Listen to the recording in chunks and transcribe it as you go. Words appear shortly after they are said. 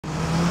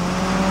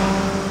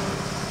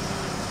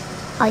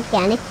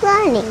organic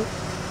learning.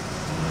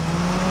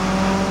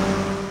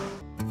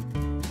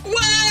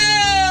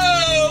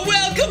 Whoa!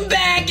 Welcome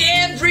back,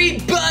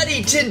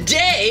 everybody!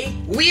 Today,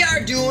 we are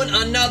doing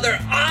another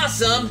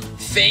awesome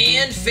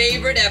fan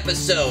favorite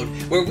episode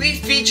where we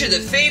feature the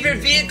favorite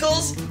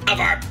vehicles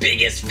of our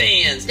biggest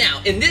fans.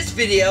 Now, in this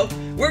video,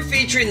 we're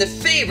featuring the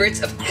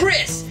favorites of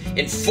Chris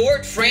in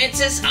Fort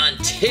Frances,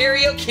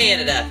 Ontario,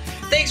 Canada.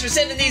 Thanks for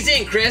sending these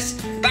in, Chris.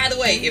 By the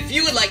way, if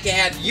you would like to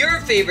have your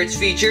favorites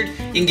featured,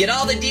 you can get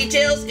all the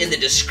details in the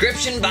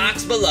description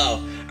box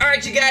below.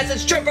 Alright, you guys,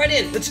 let's jump right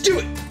in. Let's do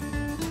it.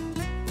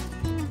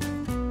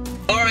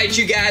 Alright,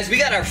 you guys, we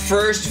got our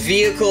first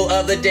vehicle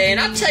of the day, and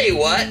I'll tell you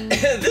what,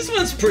 this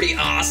one's pretty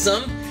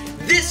awesome.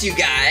 This, you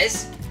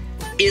guys,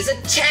 is a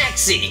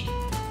taxi.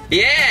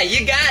 Yeah,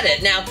 you got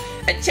it. Now,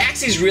 a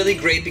taxi is really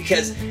great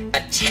because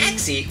a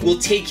taxi will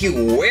take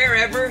you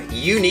wherever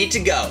you need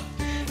to go.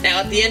 Now,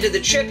 at the end of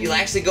the trip, you'll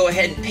actually go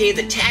ahead and pay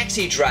the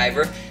taxi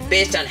driver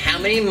based on how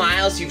many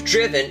miles you've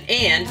driven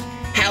and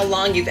how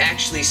long you've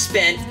actually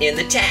spent in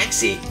the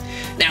taxi.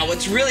 Now,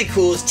 what's really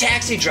cool is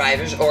taxi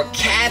drivers, or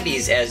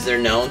cabbies as they're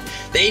known,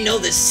 they know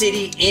the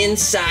city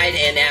inside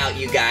and out,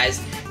 you guys.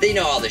 They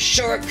know all the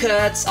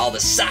shortcuts, all the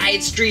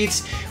side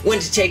streets, when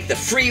to take the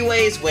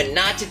freeways, when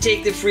not to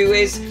take the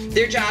freeways.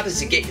 Their job is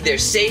to get you there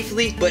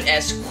safely, but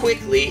as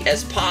quickly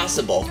as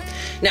possible.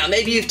 Now,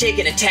 maybe you've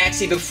taken a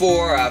taxi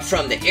before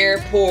from the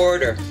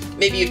airport, or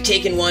maybe you've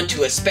taken one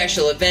to a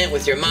special event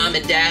with your mom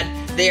and dad.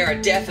 They are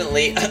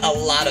definitely a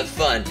lot of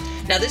fun.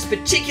 Now, this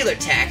particular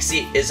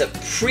taxi is a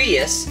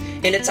Prius,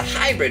 and it's a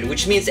hybrid,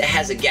 which means it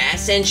has a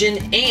gas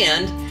engine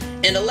and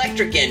an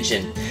electric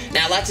engine.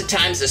 Now, lots of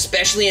times,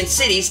 especially in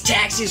cities,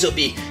 taxis will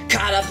be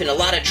caught up in a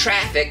lot of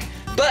traffic,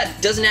 but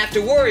doesn't have to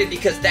worry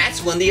because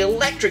that's when the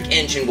electric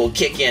engine will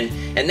kick in,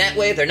 and that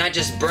way they're not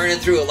just burning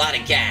through a lot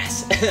of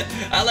gas.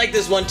 I like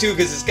this one too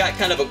because it's got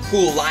kind of a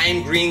cool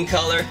lime green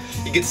color.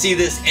 You can see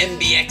this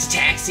MBX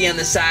taxi on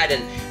the side,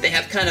 and they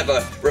have kind of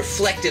a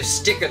reflective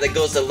sticker that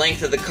goes the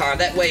length of the car.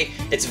 That way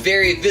it's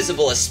very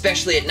visible,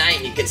 especially at night,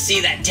 and you can see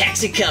that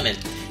taxi coming.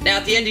 Now,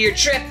 at the end of your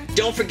trip,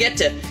 don't forget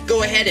to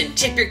go ahead and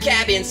tip your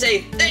cabbie and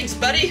say, "Thanks,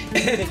 buddy."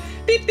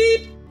 Beep,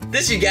 beep.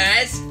 This, you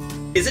guys,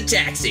 is a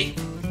taxi.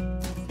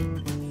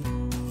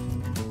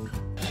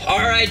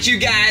 Alright, you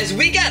guys,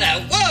 we got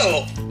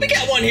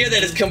one here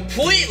that is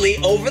completely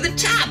over the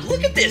top.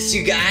 Look at this,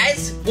 you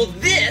guys. Well,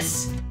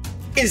 this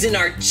is an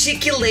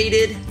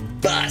articulated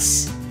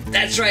bus.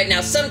 That's right.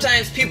 Now,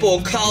 sometimes people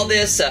will call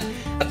this a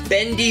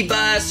bendy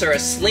bus or a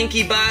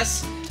slinky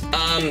bus.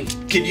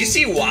 Can you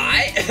see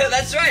why?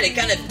 That's right, it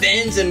kind of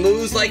bends and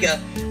moves like a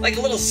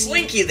little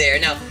slinky there.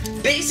 Now,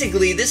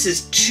 basically, this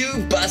is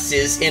two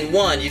buses in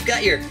one. You've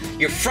got your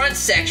front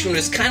section, which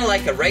is kind of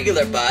like a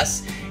regular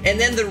bus, and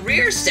then the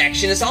rear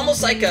section is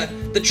almost like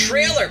the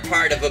trailer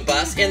part of a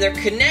bus, and they're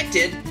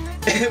connected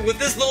with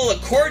this little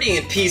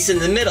accordion piece in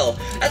the middle.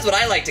 That's what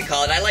I like to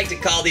call it. I like to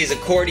call these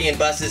accordion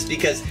buses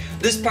because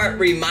this part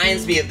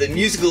reminds me of the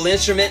musical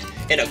instrument,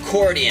 an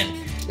accordion.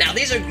 Now,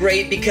 these are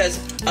great because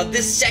of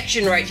this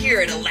section right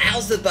here. It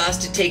allows the bus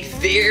to take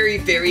very,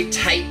 very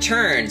tight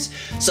turns.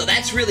 So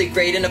that's really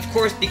great. And of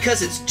course,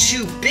 because it's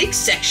two big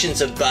sections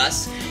of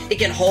bus, it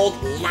can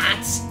hold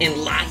lots and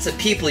lots of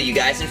people, you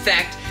guys. In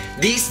fact,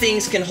 these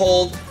things can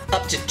hold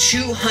up to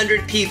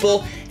 200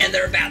 people, and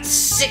they're about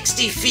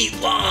 60 feet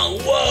long.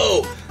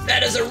 Whoa!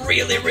 That is a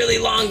really, really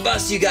long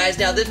bus, you guys.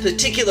 Now, this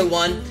particular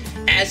one,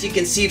 as you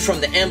can see from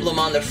the emblem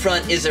on the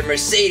front, is a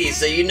Mercedes,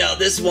 so you know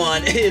this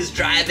one is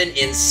driving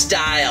in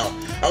style.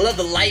 I love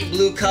the light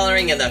blue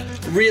coloring and the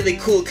really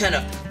cool kind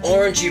of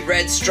orangey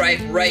red stripe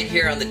right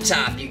here on the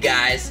top, you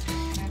guys.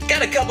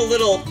 Got a couple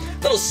little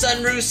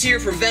sunroofs here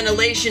for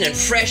ventilation and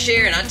fresh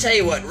air, and I'll tell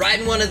you what,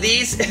 riding one of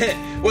these,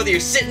 whether you're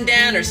sitting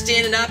down or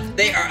standing up,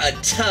 they are a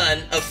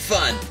ton of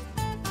fun.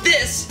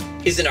 This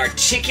is an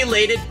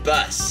articulated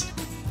bus.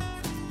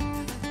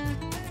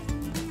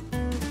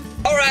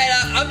 Alright,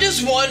 I'm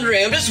just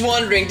wondering,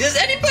 does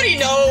anybody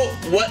know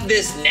what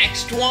this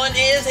next one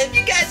is? Have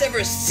you guys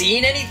ever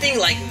seen anything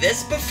like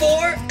this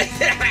before?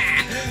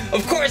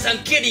 Of course, I'm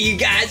kidding, you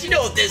guys. You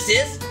know what this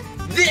is.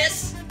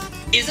 This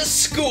is a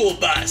school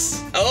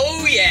bus.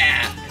 Oh,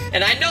 yeah.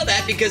 And I know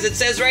that because it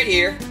says right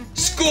here,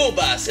 school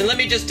bus. And let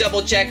me just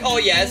double check. Oh,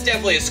 yeah, it's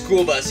definitely a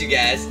school bus, you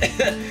guys.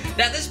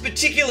 Now, this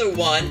particular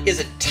one is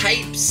a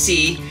Type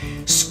C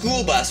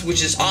school bus,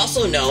 which is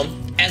also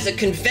known as a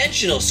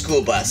conventional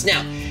school bus.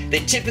 Now, they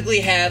typically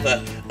have a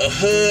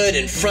hood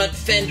and front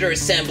fender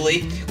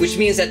assembly, which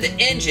means that the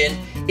engine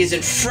is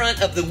in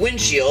front of the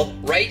windshield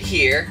right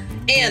here,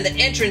 and the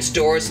entrance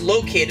door is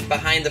located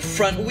behind the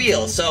front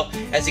wheel. So,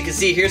 as you can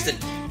see, here's the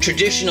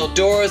traditional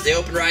doors. They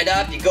open right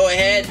up. You go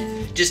ahead,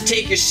 just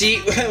take your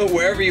seat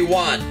wherever you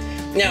want.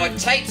 Now, a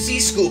Type C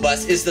school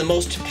bus is the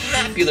most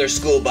popular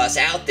school bus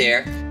out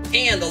there,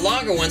 and the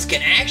longer ones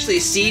can actually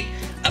seat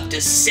up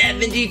to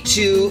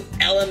 72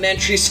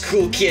 elementary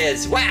school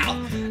kids.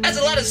 Wow, that's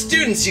a lot of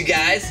students, you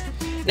guys.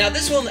 Now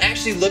this one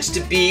actually looks to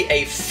be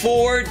a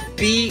Ford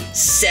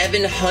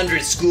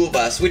B700 school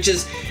bus, which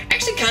is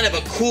actually kind of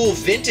a cool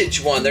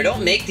vintage one. They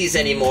don't make these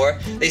anymore.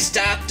 They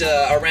stopped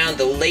around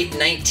the late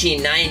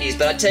 1990s,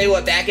 but I'll tell you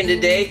what, back in the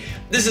day,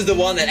 this is the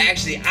one that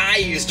actually I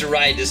used to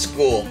ride to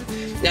school.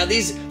 Now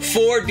these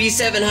Ford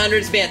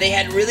B700s, man, they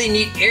had really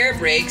neat air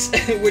brakes,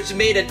 which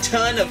made a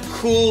ton of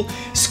cool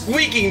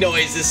squeaking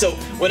noises. So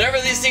whenever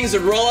these things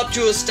would roll up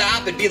to a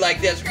stop, it'd be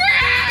like this.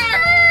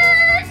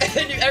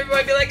 And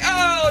everybody would be like,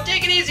 oh,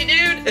 take it easy,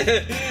 dude.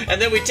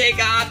 And then we take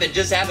off and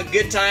just have a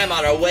good time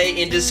on our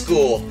way into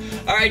school.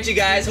 All right, you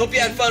guys, hope you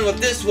had fun with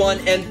this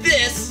one. And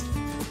this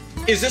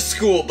is a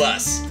school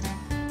bus.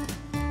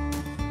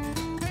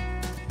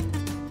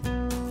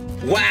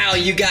 Wow,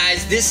 you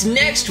guys, this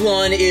next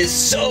one is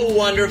so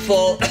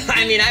wonderful.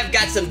 I mean, I've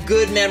got some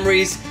good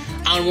memories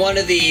on one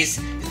of these.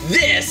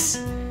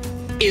 This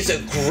is a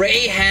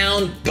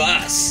Greyhound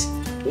bus.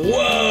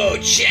 Whoa,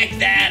 check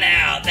that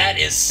out. That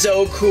is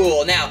so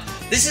cool. Now,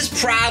 this is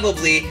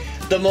probably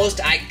the most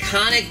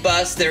iconic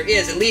bus there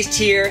is, at least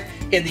here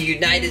in the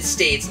United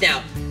States.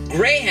 Now,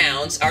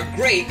 Greyhounds are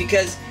great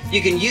because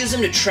you can use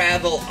them to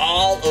travel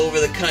all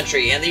over the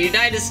country. And the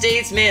United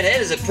States, man,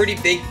 that is a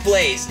pretty big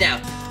place. Now,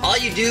 all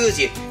you do is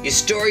you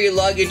store your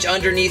luggage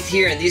underneath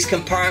here in these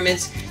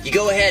compartments. You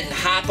go ahead and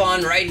hop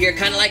on right here,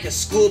 kind of like a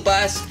school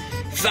bus.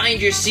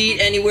 Find your seat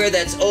anywhere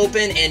that's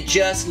open and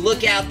just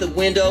look out the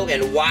window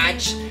and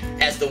watch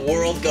as the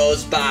world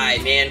goes by.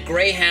 Man,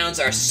 Greyhounds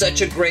are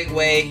such a great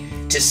way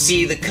to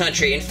see the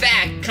country. In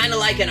fact, kind of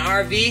like an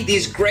RV,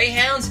 these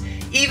Greyhounds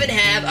even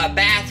have a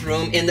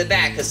bathroom in the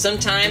back, because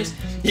sometimes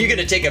you're going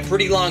to take a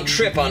pretty long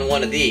trip on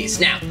one of these.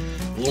 Now,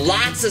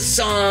 lots of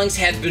songs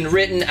have been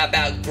written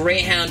about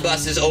Greyhound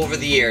buses over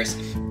the years,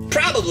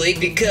 probably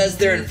because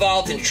they're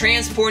involved in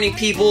transporting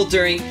people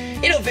during,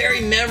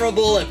 very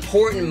memorable,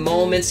 important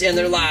moments in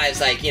their lives,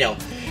 like,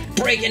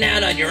 breaking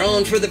out on your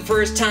own for the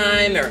first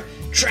time, or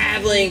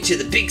traveling to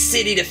the big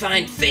city to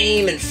find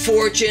fame and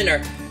fortune,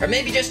 or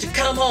maybe just to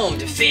come home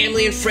to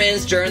family and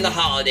friends during the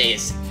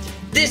holidays.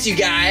 This, you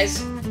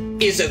guys,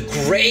 is a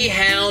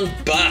Greyhound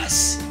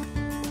bus.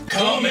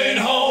 Coming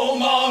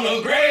home on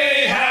a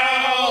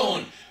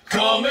Greyhound,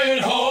 coming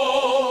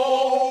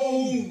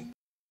home.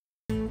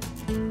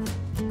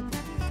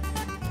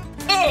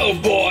 Oh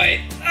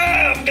boy,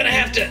 I'm gonna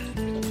have to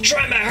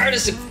try my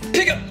hardest to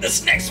pick up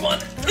this next one.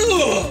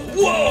 Ugh,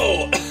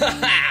 whoa!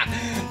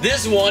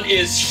 This one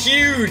is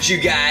huge, you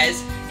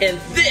guys, and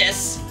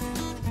this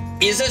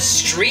is a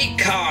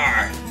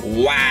streetcar.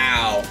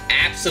 Wow,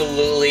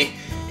 absolutely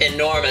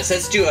enormous.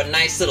 Let's do a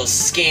nice little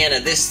scan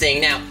of this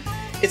thing. Now,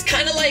 it's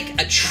kind of like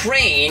a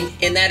train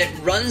in that it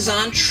runs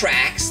on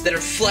tracks that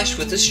are flush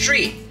with the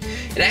street.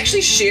 It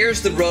actually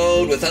shares the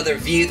road with other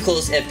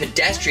vehicles and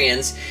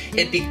pedestrians,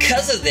 and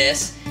because of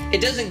this,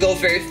 it doesn't go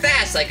very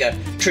fast like a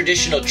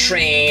traditional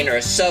train or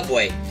a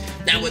subway.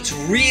 Now, what's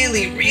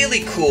really,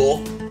 really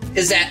cool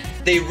is that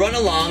they run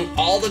along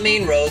all the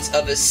main roads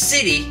of a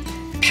city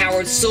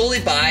powered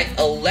solely by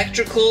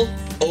electrical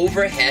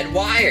overhead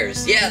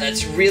wires. Yeah,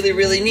 that's really,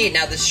 really neat.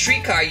 Now, the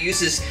streetcar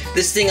uses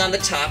this thing on the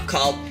top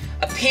called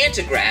a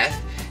pantograph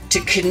to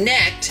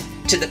connect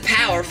to the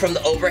power from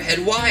the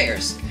overhead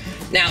wires.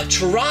 Now,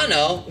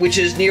 Toronto, which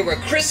is near where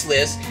Chris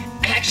lives,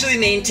 actually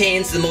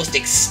maintains the most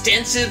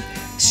extensive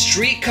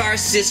streetcar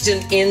system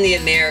in the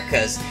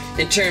Americas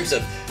in terms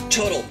of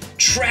total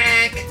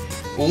track,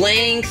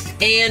 length,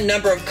 and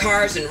number of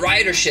cars and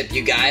ridership,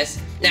 you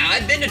guys. Now,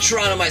 I've been to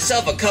Toronto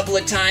myself a couple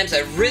of times.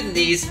 I've ridden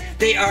these.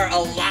 They are a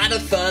lot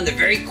of fun. They're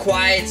very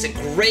quiet. It's a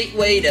great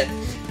way to,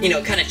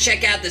 kind of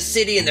check out the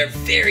city, and they're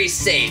very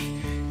safe.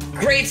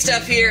 Great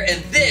stuff here,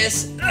 and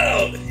this,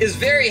 is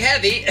very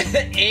heavy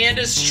and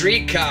a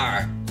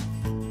streetcar.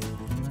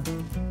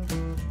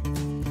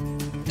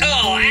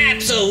 Oh,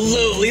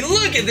 absolutely.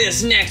 Look at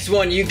this next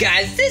one, you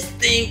guys. This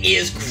thing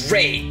is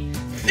great.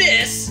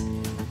 This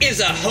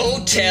is a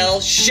hotel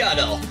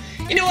shuttle.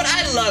 You know what?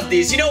 I love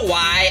these. You know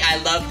why I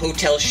love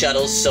hotel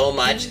shuttles so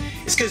much?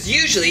 It's because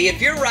usually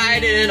if you're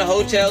riding in a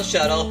hotel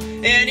shuttle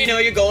and,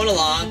 you're going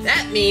along,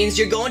 that means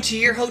you're going to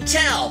your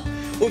hotel.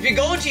 Well, if you're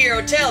going to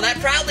your hotel, that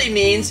probably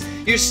means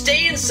you're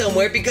staying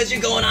somewhere because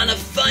you're going on a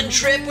fun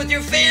trip with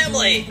your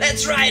family.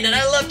 That's right, and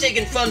I love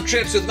taking fun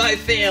trips with my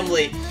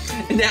family.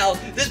 Now,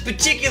 this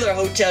particular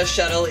hotel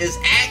shuttle is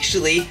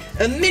actually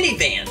a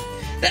minivan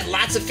that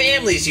lots of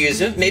families use.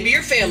 Maybe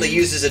your family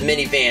uses a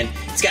minivan.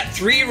 It's got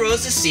 3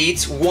 rows of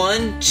seats,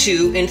 1,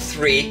 2, and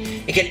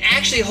 3. It can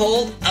actually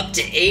hold up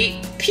to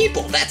 8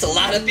 people. That's a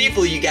lot of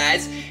people, you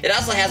guys. It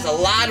also has a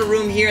lot of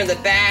room here in the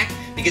back,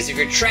 because if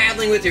you're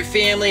traveling with your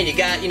family and you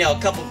got,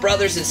 a couple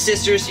brothers and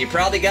sisters, you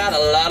probably got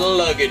a lot of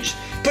luggage.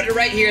 Put it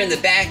right here in the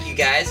back, you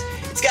guys.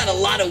 It's got a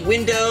lot of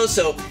windows,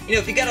 so,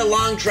 if you got a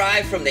long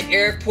drive from the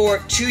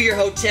airport to your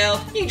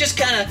hotel, you can just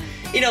kind of,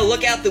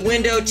 look out the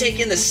window, take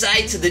in the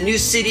sights of the new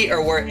city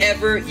or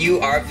wherever you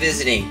are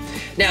visiting.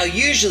 Now,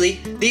 usually,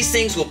 these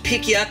things will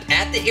pick you up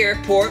at the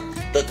airport,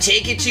 they'll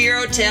take you to your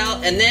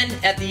hotel, and then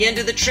at the end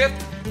of the trip,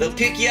 they'll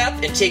pick you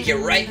up and take you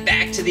right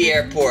back to the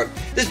airport.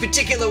 This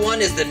particular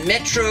one is the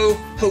Metro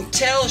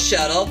Hotel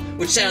Shuttle,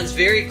 which sounds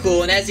very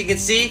cool. And as you can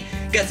see,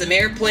 got some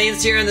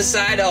airplanes here on the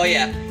side. Oh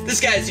yeah, this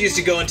guy's used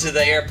to going to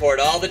the airport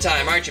all the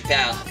time, aren't you,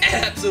 pal?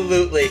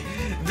 Absolutely.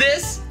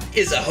 This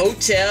is a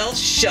hotel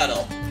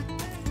shuttle.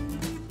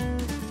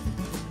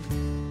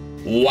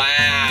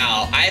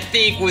 Wow, I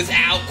think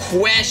without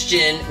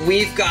question,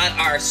 we've got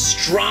our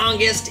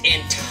strongest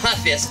and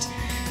toughest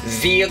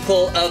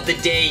vehicle of the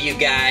day, you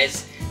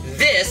guys.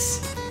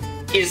 This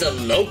is a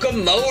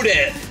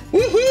locomotive.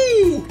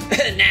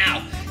 Woohoo!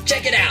 Now,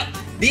 check it out.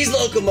 These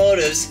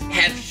locomotives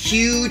have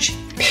huge,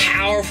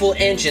 powerful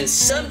engines,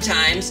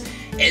 sometimes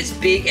as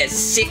big as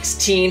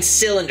 16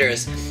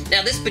 cylinders.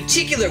 Now, this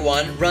particular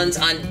one runs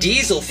on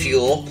diesel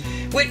fuel,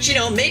 which, you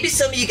know, maybe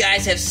some of you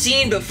guys have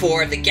seen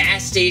before at the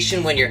gas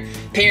station when your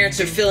parents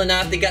are filling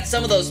up. They got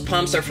some of those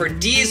pumps are for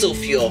diesel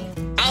fuel.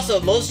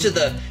 Also, most of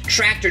the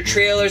tractor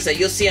trailers that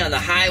you'll see on the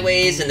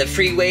highways and the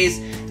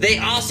freeways, they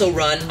also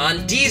run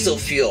on diesel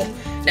fuel.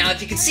 Now,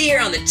 if you can see here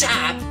on the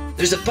top,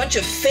 there's a bunch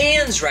of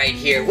fans right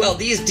here. Well,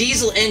 these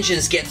diesel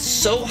engines get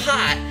so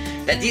hot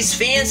that these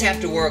fans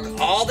have to work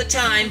all the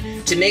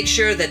time to make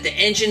sure that the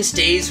engine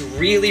stays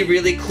really,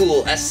 really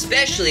cool,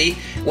 especially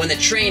when the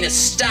train is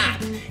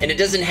stopped and it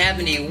doesn't have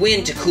any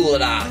wind to cool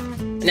it off.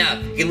 Now,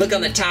 you can look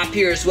on the top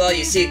here as well.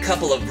 You see a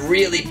couple of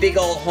really big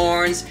old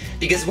horns,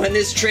 because when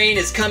this train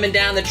is coming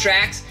down the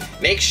tracks,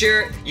 make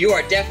sure you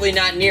are definitely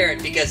not near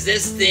it, because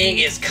this thing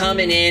is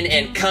coming in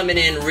and coming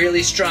in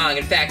really strong.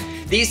 In fact,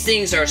 these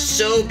things are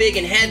so big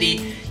and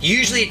heavy,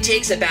 usually it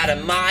takes about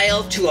a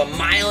mile to a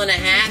mile and a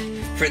half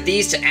for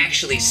these to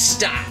actually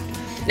stop.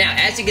 Now,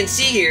 as you can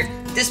see here,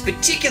 this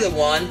particular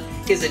one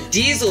is a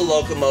diesel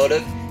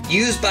locomotive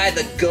used by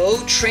the GO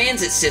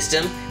Transit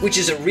system, which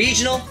is a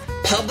regional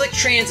public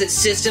transit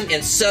system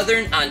in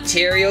southern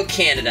Ontario,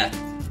 Canada.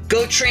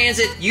 GO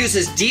Transit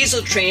uses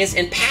diesel trains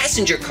and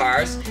passenger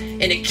cars,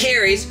 and it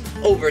carries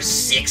over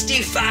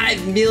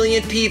 65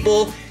 million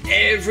people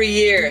every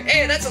year.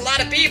 Hey, that's a lot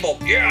of people.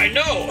 Yeah, I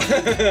know.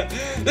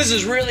 This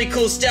is really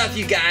cool stuff,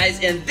 you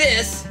guys, and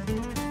this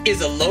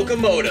is a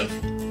locomotive.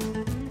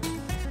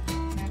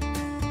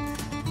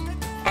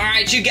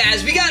 Alright, you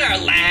guys, we got our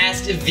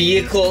last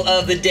vehicle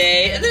of the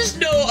day, and there's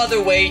no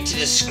other way to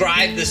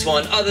describe this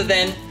one other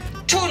than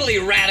totally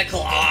radical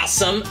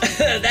awesome.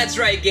 That's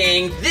right,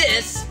 gang.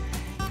 This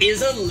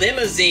is a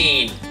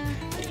limousine.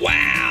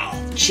 Wow.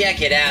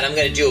 Check it out. I'm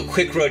going to do a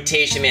quick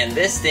rotation, man.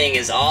 This thing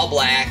is all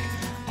black,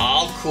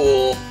 all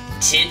cool,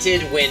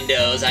 tinted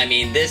windows. I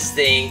mean, this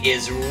thing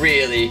is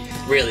really,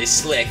 really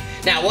slick.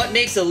 Now, what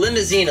makes a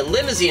limousine,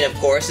 of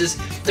course, is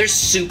they're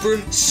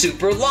super,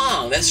 super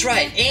long. That's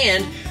right.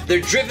 And they're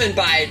driven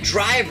by a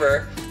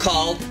driver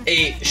called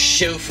a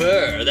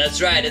chauffeur.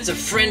 That's right, it's a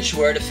French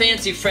word, a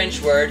fancy French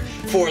word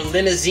for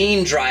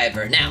limousine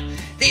driver. Now,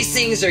 these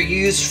things are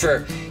used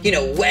for, you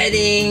know,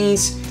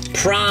 weddings,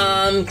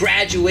 prom,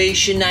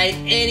 graduation night,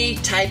 any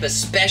type of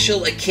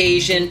special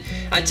occasion.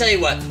 I tell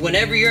you what,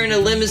 whenever you're in a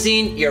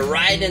limousine, you're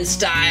riding in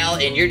style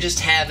and you're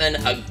just having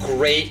a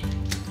great,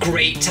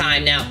 great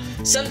time. Now,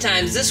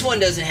 sometimes this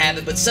one doesn't have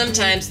it, but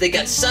sometimes they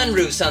got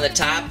sunroofs on the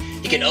top.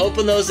 You can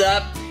open those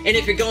up. And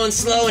if you're going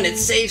slow and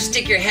it's safe,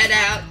 stick your head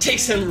out, take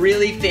some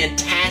really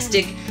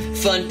fantastic,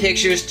 fun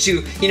pictures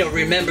to, you know,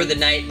 remember the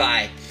night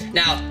by.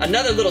 Now,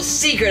 another little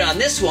secret on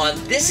this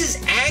one, this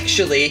is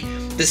actually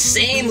the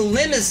same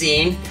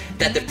limousine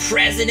that the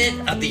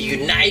President of the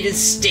United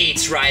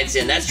States rides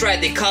in. That's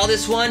right, they call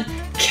this one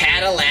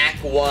Cadillac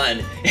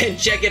One. And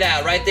check it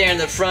out, right there in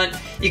the front,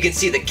 you can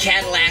see the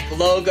Cadillac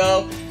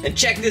logo. And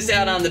check this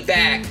out on the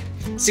back.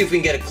 See if we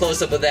can get a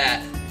close-up of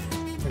that.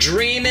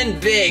 Dreamin'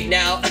 big.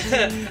 Now,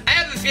 I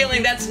have a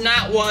feeling that's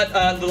not what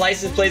the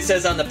license plate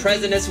says on the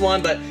President's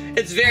one, but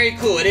it's very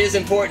cool. It is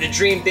important to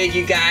dream big,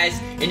 you guys,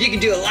 and you can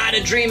do a lot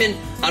of dreaming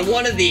on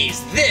one of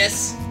these.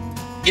 This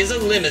is a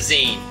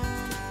limousine.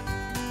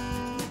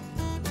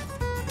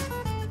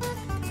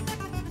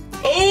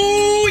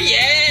 Oh,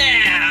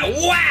 yeah!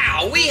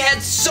 Wow, we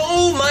had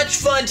so much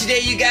fun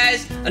today, you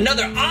guys.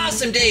 Another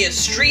awesome day of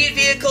street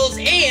vehicles,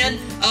 and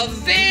a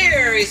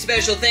very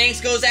special thanks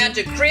goes out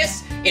to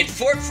Chris in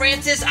Fort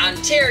Francis,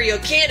 Ontario,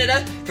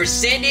 Canada, for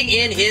sending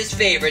in his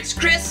favorites.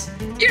 Chris,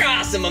 you're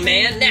awesome, my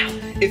man. Now,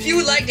 if you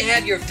would like to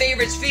have your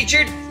favorites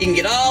featured, you can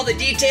get all the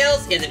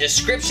details in the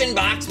description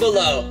box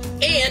below.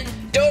 And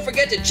don't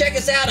forget to check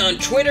us out on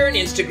Twitter and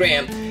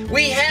Instagram.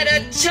 We had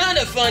a ton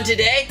of fun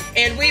today,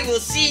 and we will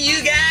see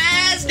you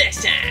guys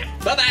next time.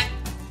 Bye-bye.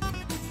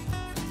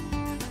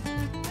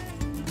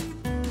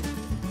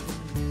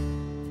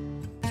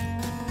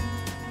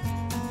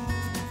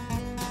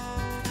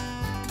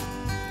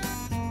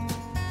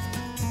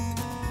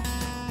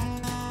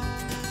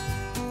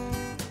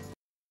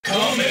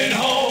 Coming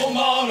home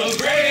on a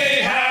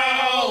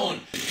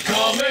Greyhound,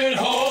 coming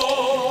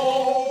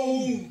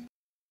home.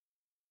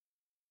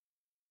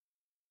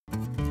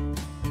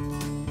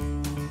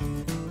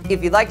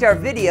 If you liked our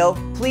video,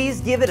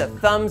 please give it a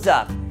thumbs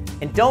up.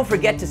 And don't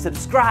forget to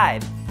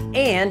subscribe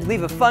and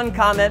leave a fun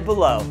comment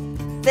below.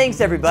 Thanks,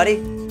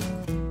 everybody.